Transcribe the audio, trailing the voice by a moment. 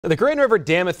The Grand River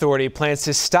Dam Authority plans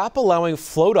to stop allowing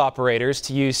float operators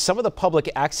to use some of the public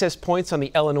access points on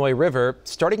the Illinois River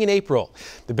starting in April.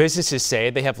 The businesses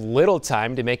say they have little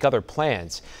time to make other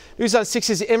plans. News on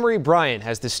 6's Emery Bryant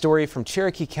has the story from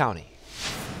Cherokee County.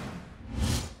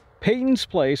 Peyton's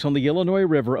Place on the Illinois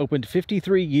River opened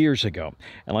 53 years ago,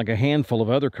 and like a handful of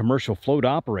other commercial float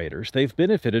operators, they've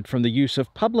benefited from the use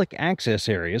of public access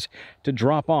areas to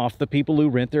drop off the people who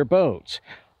rent their boats.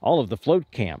 All of the float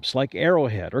camps, like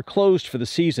Arrowhead, are closed for the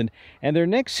season, and their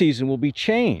next season will be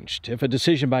changed if a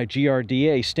decision by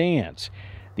GRDA stands.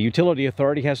 The utility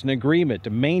authority has an agreement to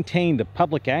maintain the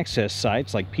public access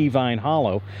sites like Peavine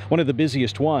Hollow, one of the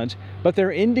busiest ones, but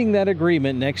they're ending that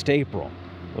agreement next April.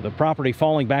 With the property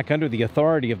falling back under the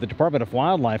authority of the Department of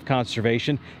Wildlife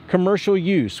Conservation, commercial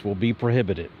use will be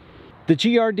prohibited. The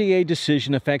GRDA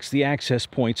decision affects the access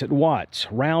points at Watts,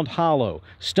 Round Hollow,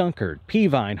 Stunkard,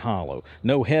 Peavine Hollow,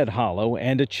 No Head Hollow,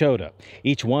 and Achota.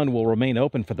 Each one will remain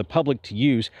open for the public to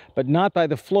use, but not by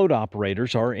the float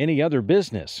operators or any other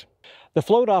business. The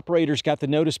float operators got the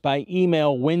notice by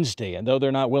email Wednesday, and though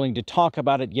they're not willing to talk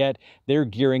about it yet, they're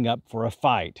gearing up for a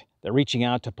fight. They're reaching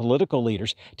out to political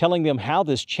leaders, telling them how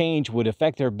this change would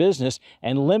affect their business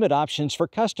and limit options for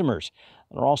customers.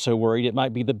 They're also worried it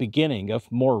might be the beginning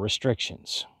of more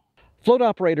restrictions. Float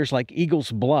operators like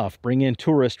Eagles Bluff bring in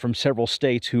tourists from several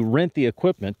states who rent the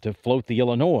equipment to float the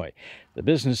Illinois. The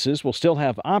businesses will still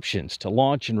have options to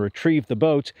launch and retrieve the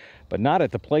boats, but not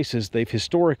at the places they've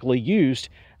historically used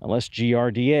unless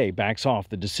GRDA backs off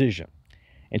the decision.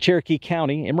 In Cherokee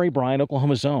County, Emery Bryant,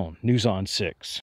 Oklahoma's own News on 6.